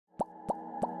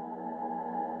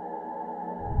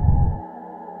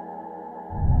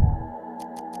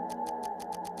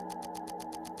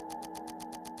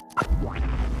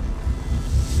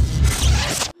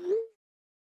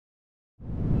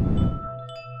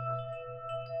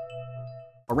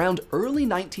Around early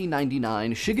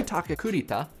 1999, Shigetaka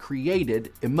Kurita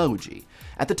created Emoji.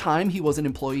 At the time, he was an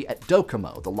employee at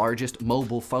Docomo, the largest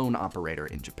mobile phone operator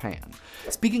in Japan.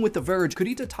 Speaking with The Verge,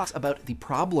 Kurita talks about the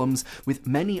problems with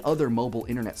many other mobile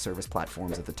internet service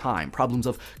platforms at the time, problems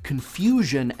of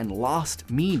confusion and lost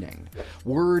meaning.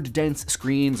 Word-dense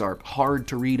screens are hard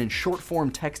to read, and short-form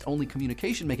text-only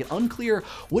communication make it unclear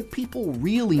what people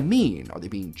really mean. Are they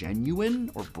being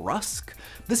genuine or brusque?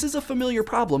 This is a familiar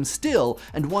problem still,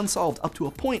 and one solved up to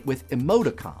a point with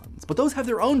emoticons. But those have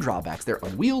their own drawbacks. They're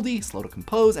unwieldy, slow to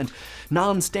compose, and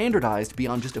non-standardized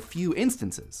beyond just a few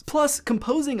instances. Plus,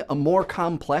 composing a more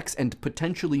complex and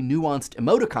potentially nuanced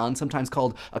emoticon, sometimes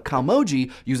called a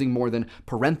kamoji, using more than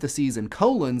parentheses and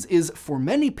colons, is, for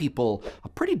many people, a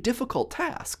pretty difficult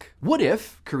task. What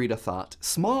if, Kurita thought,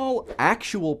 small,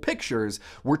 actual pictures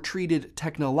were treated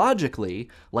technologically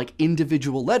like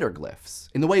individual letter glyphs?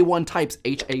 In the way one types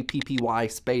HAPPY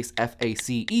space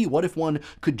FACE, what if one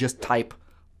could just type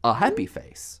a happy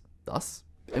face? Thus,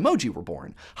 emoji were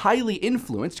born, highly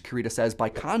influenced, Kurita says, by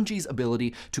kanji's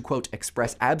ability to, quote,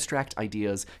 express abstract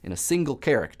ideas in a single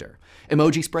character.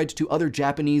 Emoji spread to other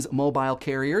Japanese mobile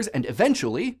carriers and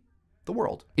eventually the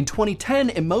world. In 2010,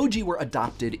 emoji were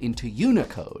adopted into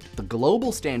Unicode, the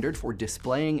global standard for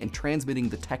displaying and transmitting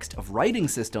the text of writing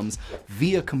systems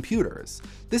via computers.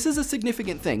 This is a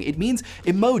significant thing. It means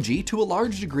emoji, to a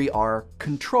large degree, are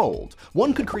controlled.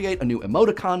 One could create a new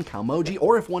emoticon, Calmoji,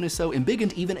 or if one is so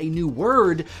embiggened, even a new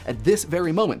word at this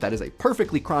very moment. That is a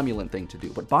perfectly cromulent thing to do.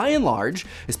 But by and large,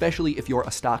 especially if you're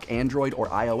a stock Android or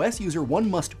iOS user, one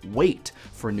must wait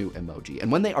for new emoji.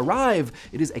 And when they arrive,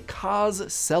 it is a cause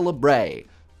célèbre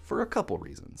for a couple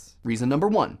reasons. Reason number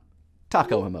one,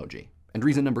 taco emoji. And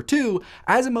reason number two,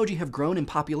 as emoji have grown in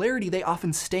popularity, they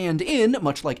often stand in,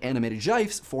 much like animated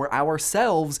GIFs, for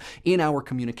ourselves in our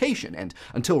communication. And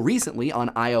until recently on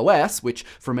iOS, which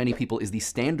for many people is the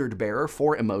standard bearer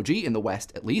for emoji, in the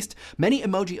West at least, many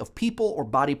emoji of people or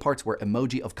body parts were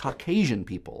emoji of Caucasian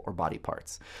people or body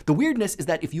parts. The weirdness is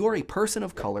that if you are a person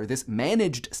of color, this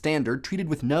managed standard, treated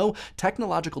with no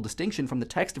technological distinction from the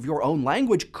text of your own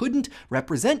language, couldn't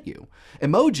represent you.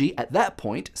 Emoji, at that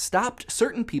point, stopped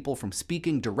certain people from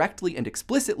speaking directly and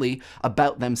explicitly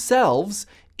about themselves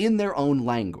in their own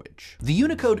language. The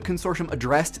Unicode Consortium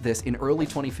addressed this in early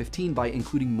 2015 by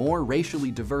including more racially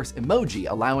diverse emoji,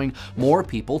 allowing more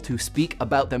people to speak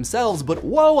about themselves. But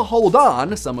whoa, hold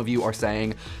on, some of you are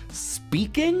saying,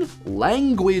 speaking?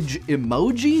 Language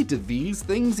emoji? Do these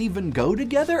things even go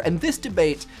together? And this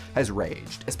debate has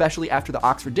raged, especially after the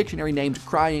Oxford Dictionary named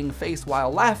crying face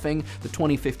while laughing the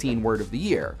 2015 word of the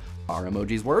year. Are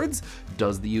emojis words?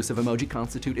 Does the use of emoji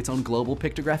constitute its own global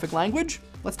pictographic language?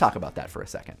 Let's talk about that for a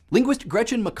second. Linguist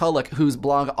Gretchen McCulloch, whose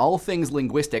blog All Things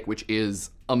Linguistic, which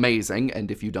is amazing,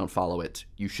 and if you don't follow it,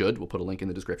 you should, we'll put a link in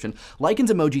the description, likens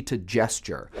emoji to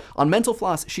gesture. On Mental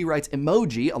Floss, she writes,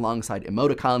 emoji, alongside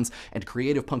emoticons and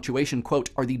creative punctuation, quote,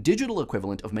 are the digital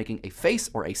equivalent of making a face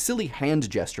or a silly hand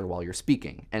gesture while you're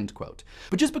speaking, end quote.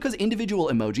 But just because individual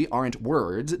emoji aren't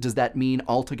words, does that mean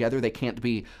altogether they can't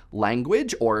be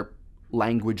language or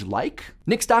language-like?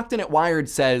 Nick Stockton at Wired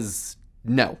says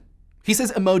no. He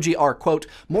says emoji are, quote,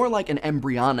 more like an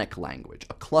embryonic language,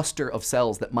 a cluster of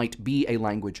cells that might be a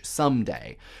language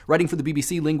someday. Writing for the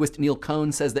BBC, linguist Neil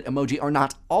Cohn says that emoji are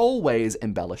not always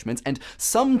embellishments, and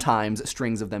sometimes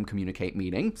strings of them communicate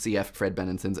meaning, cf. Fred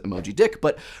Benenson's emoji dick,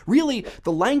 but really,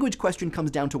 the language question comes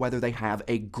down to whether they have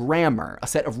a grammar, a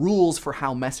set of rules for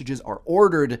how messages are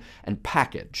ordered and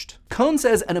packaged. Cohn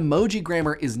says an emoji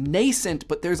grammar is nascent,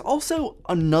 but there's also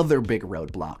another big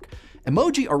roadblock.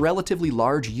 Emoji are relatively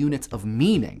large units of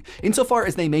meaning. Insofar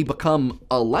as they may become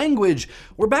a language,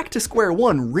 we're back to square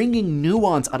one, wringing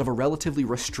nuance out of a relatively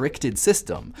restricted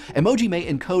system. Emoji may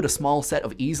encode a small set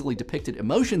of easily depicted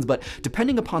emotions, but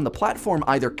depending upon the platform,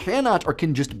 either cannot or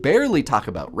can just barely talk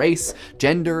about race,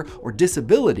 gender, or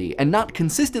disability, and not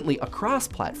consistently across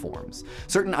platforms.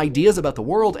 Certain ideas about the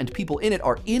world and people in it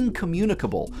are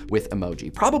incommunicable with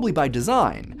emoji, probably by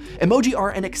design. Emoji are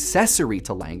an accessory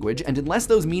to language, and unless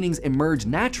those meanings emerge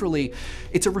naturally,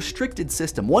 it's a restricted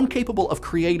system, one capable of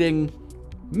creating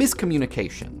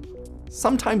miscommunication,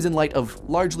 sometimes in light of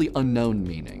largely unknown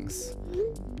meanings.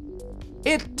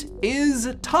 It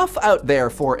is tough out there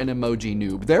for an emoji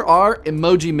noob. There are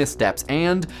emoji missteps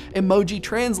and emoji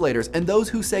translators, and those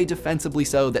who say defensively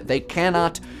so that they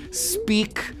cannot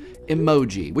speak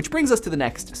emoji, which brings us to the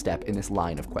next step in this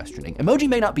line of questioning. Emoji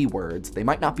may not be words, they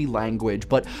might not be language,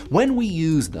 but when we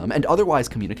use them and otherwise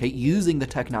communicate using the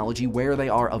technology where they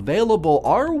are available,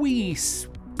 are we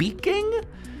speaking?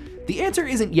 The answer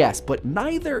isn't yes, but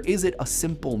neither is it a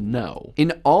simple no.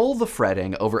 In all the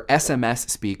fretting over SMS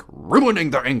speak ruining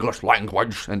the English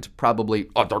language and probably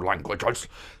other languages,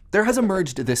 there has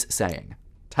emerged this saying: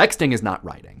 texting is not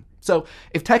writing. So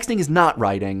if texting is not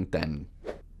writing, then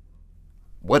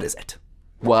what is it?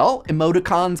 Well,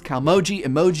 emoticons, calmoji,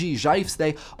 emoji, gifs,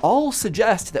 they all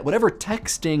suggest that whatever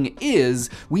texting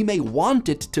is, we may want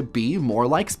it to be more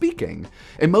like speaking.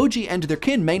 Emoji and their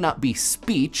kin may not be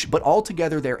speech, but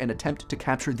altogether they're an attempt to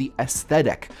capture the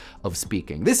aesthetic of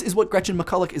speaking. This is what Gretchen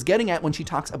McCulloch is getting at when she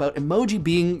talks about emoji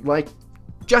being like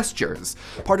gestures,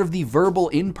 part of the verbal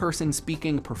in-person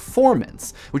speaking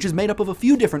performance, which is made up of a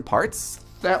few different parts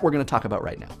that we're going to talk about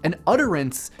right now. An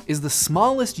utterance is the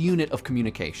smallest unit of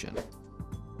communication.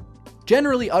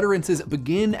 Generally, utterances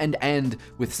begin and end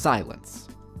with silence.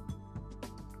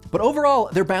 But overall,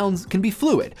 their bounds can be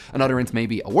fluid. An utterance may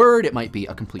be a word, it might be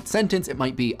a complete sentence, it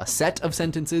might be a set of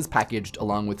sentences packaged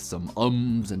along with some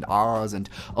ums and ahs and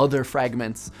other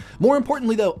fragments. More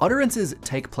importantly though, utterances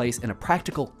take place in a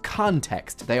practical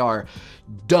context. They are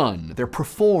done. They're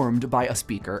performed by a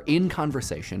speaker in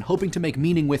conversation, hoping to make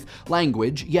meaning with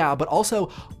language, yeah, but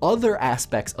also other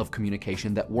aspects of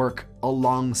communication that work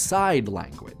alongside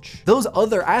language. Those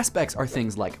other aspects are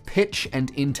things like pitch and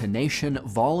intonation,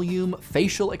 volume,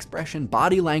 facial expression,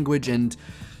 body language, and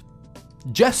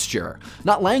gesture.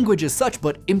 Not language as such,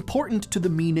 but important to the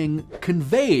meaning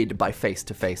conveyed by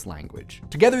face-to-face language.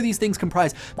 Together, these things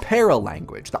comprise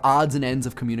paralanguage, the odds and ends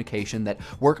of communication that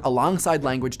work alongside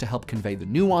language to help convey the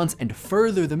nuance and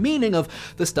further the meaning of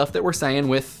the stuff that we're saying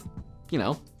with, you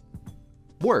know,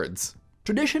 words.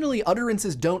 Traditionally,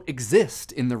 utterances don't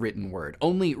exist in the written word,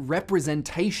 only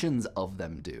representations of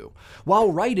them do.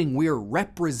 While writing, we're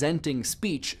representing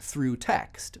speech through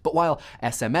text. But while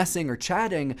SMSing or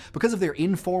chatting, because of their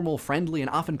informal, friendly,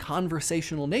 and often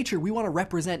conversational nature, we want to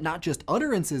represent not just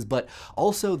utterances, but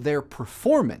also their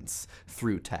performance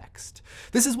through text.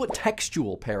 This is what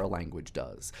textual paralanguage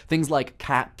does. Things like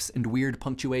caps and weird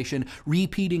punctuation,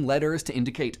 repeating letters to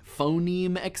indicate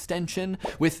phoneme extension,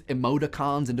 with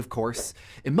emoticons, and of course,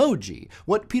 emoji,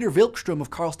 what Peter Wilkstrom of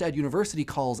Karlstad University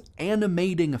calls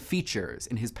animating features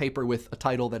in his paper with a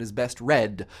title that is best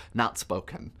read, not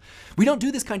spoken. We don't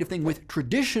do this kind of thing with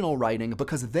traditional writing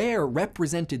because their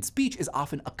represented speech is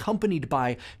often accompanied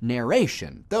by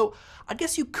narration. Though, I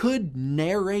guess you could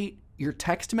narrate your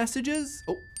text messages.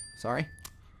 Oh, sorry.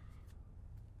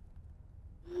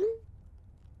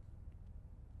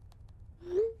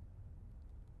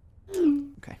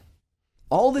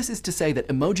 All this is to say that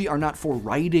emoji are not for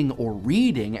writing or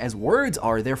reading as words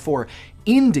are, they're for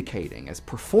indicating as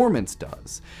performance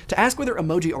does. To ask whether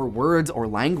emoji are words or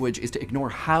language is to ignore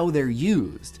how they're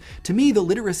used. To me, the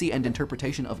literacy and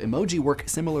interpretation of emoji work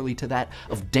similarly to that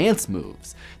of dance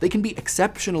moves. They can be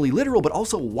exceptionally literal, but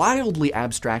also wildly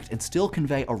abstract and still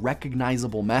convey a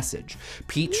recognizable message.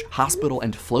 Peach, hospital,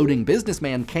 and floating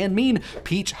businessman can mean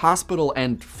peach, hospital,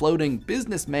 and floating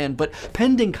businessman, but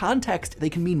pending context, they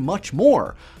can mean much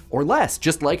more or less,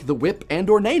 just like the whip and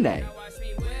or nay-nay.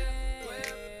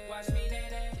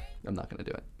 I'm not gonna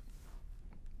do it.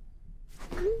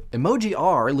 Emoji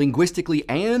are, linguistically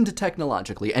and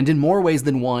technologically, and in more ways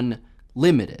than one,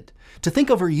 limited. To think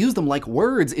of or use them like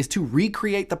words is to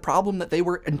recreate the problem that they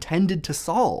were intended to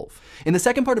solve. In the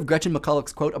second part of Gretchen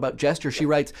McCulloch's quote about gesture, she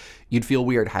writes, "You'd feel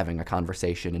weird having a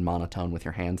conversation in monotone with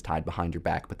your hands tied behind your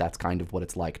back, but that's kind of what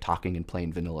it's like talking in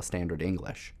plain vanilla standard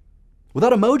English."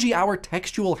 Without emoji, our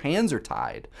textual hands are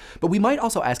tied. But we might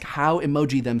also ask how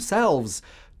emoji themselves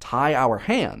tie our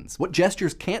hands. What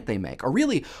gestures can't they make? Or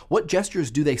really, what gestures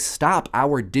do they stop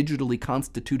our digitally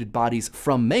constituted bodies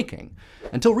from making?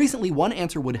 Until recently, one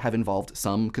answer would have involved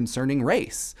some concerning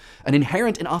race, an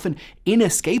inherent and often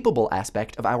inescapable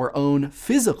aspect of our own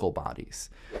physical bodies.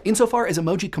 Insofar as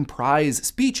emoji comprise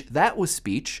speech, that was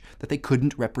speech that they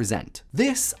couldn't represent.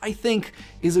 This, I think,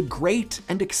 is a great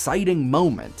and exciting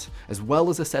moment, as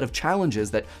well as a set of challenges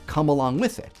that come along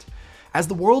with it. As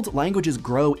the world's languages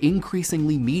grow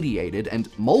increasingly mediated and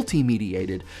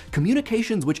multi-mediated,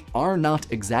 communications which are not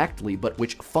exactly, but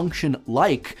which function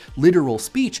like literal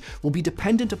speech will be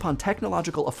dependent upon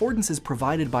technological affordances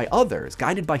provided by others,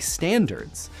 guided by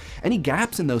standards. Any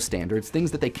gaps in those standards,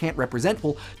 things that they can't represent,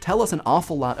 will tell us an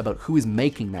awful lot about who is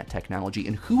making that technology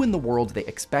and who in the world they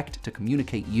expect to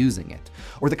communicate using it,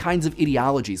 or the kinds of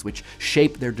ideologies which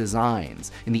shape their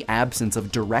designs in the absence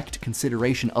of direct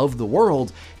consideration of the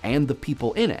world and the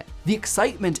people in it. The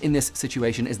excitement in this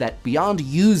situation is that beyond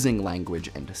using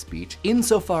language and speech,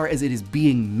 insofar as it is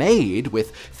being made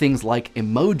with things like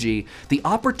emoji, the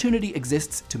opportunity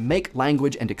exists to make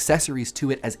language and accessories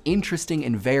to it as interesting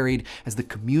and varied as the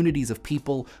communities of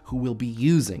people who will be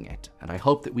using it. And I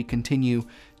hope that we continue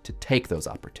to take those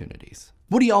opportunities.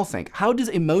 What do y'all think? How does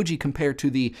emoji compare to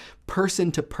the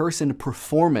person-to-person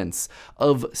performance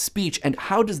of speech, and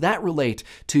how does that relate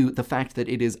to the fact that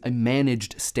it is a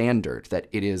managed standard, that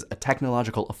it is a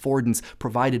technological affordance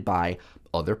provided by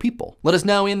other people? Let us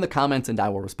know in the comments and I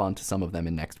will respond to some of them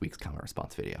in next week's comment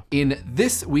response video. In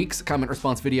this week's comment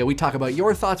response video, we talk about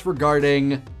your thoughts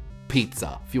regarding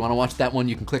pizza. If you want to watch that one,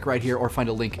 you can click right here or find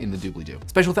a link in the doobly-doo.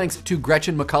 Special thanks to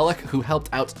Gretchen McCulloch, who helped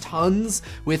out tons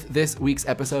with this week's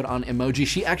episode on emoji.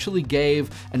 She actually gave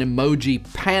an emoji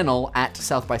panel at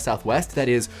South by Southwest that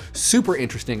is super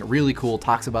interesting, really cool,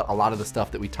 talks about a lot of the stuff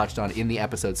that we touched on in the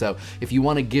episode. So if you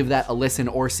want to give that a listen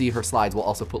or see her slides, we'll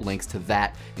also put links to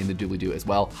that in the doobly-doo as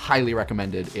well. Highly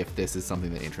recommended if this is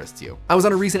something that interests you. I was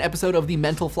on a recent episode of the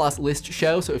Mental Floss List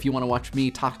show, so if you want to watch me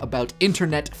talk about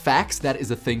internet facts, that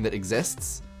is a thing that exists.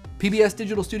 PBS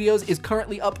Digital Studios is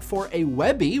currently up for a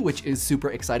Webby, which is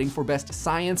super exciting, for best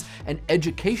science and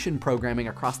education programming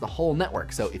across the whole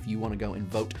network. So if you want to go and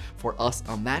vote for us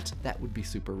on that, that would be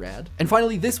super rad. And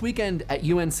finally, this weekend at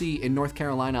UNC in North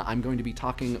Carolina, I'm going to be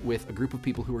talking with a group of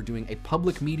people who are doing a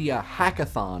public media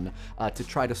hackathon to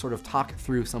try to sort of talk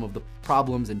through some of the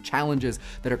problems and challenges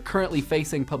that are currently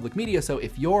facing public media. So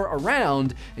if you're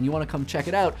around and you want to come check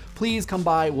it out, please come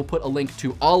by. We'll put a link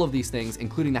to all of these things,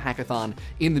 including the hackathon,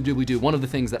 in the doobly-doo. One of the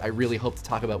things that I really hope to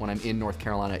talk about when I'm in North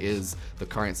Carolina is the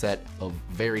current set of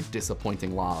very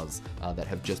disappointing laws that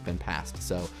have just been passed.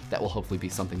 So that will hopefully be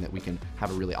something that we can have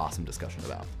a really awesome discussion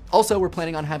about. Also, we're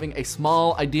planning on having a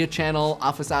small idea channel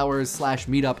office hours /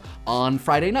 meetup on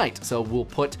Friday night. So we'll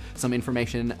put some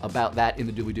information about that in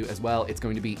the doobly-doo as well. It's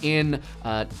going to be in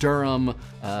Durham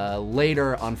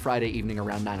later on Friday evening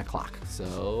around 9 o'clock.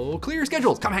 So clear your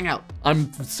schedules, come hang out.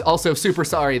 I'm also super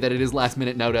sorry that it is last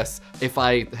minute notice. If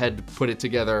I had put it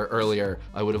together earlier,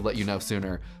 I would have let you know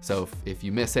sooner. So if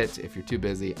you miss it, if you're too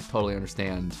busy, I totally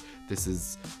understand. This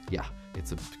is, yeah,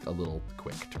 it's a little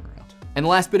quick turnaround. And the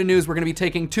last bit of news, we're gonna be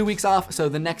taking 2 weeks off, so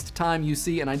the next time you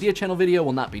see an Idea Channel video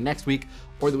will not be next week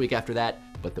or the week after that,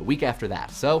 but the week after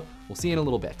that. So we'll see you in a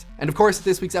little bit. And of course,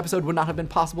 this week's episode would not have been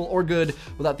possible or good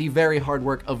without the very hard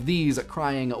work of these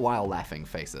crying while laughing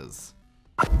faces.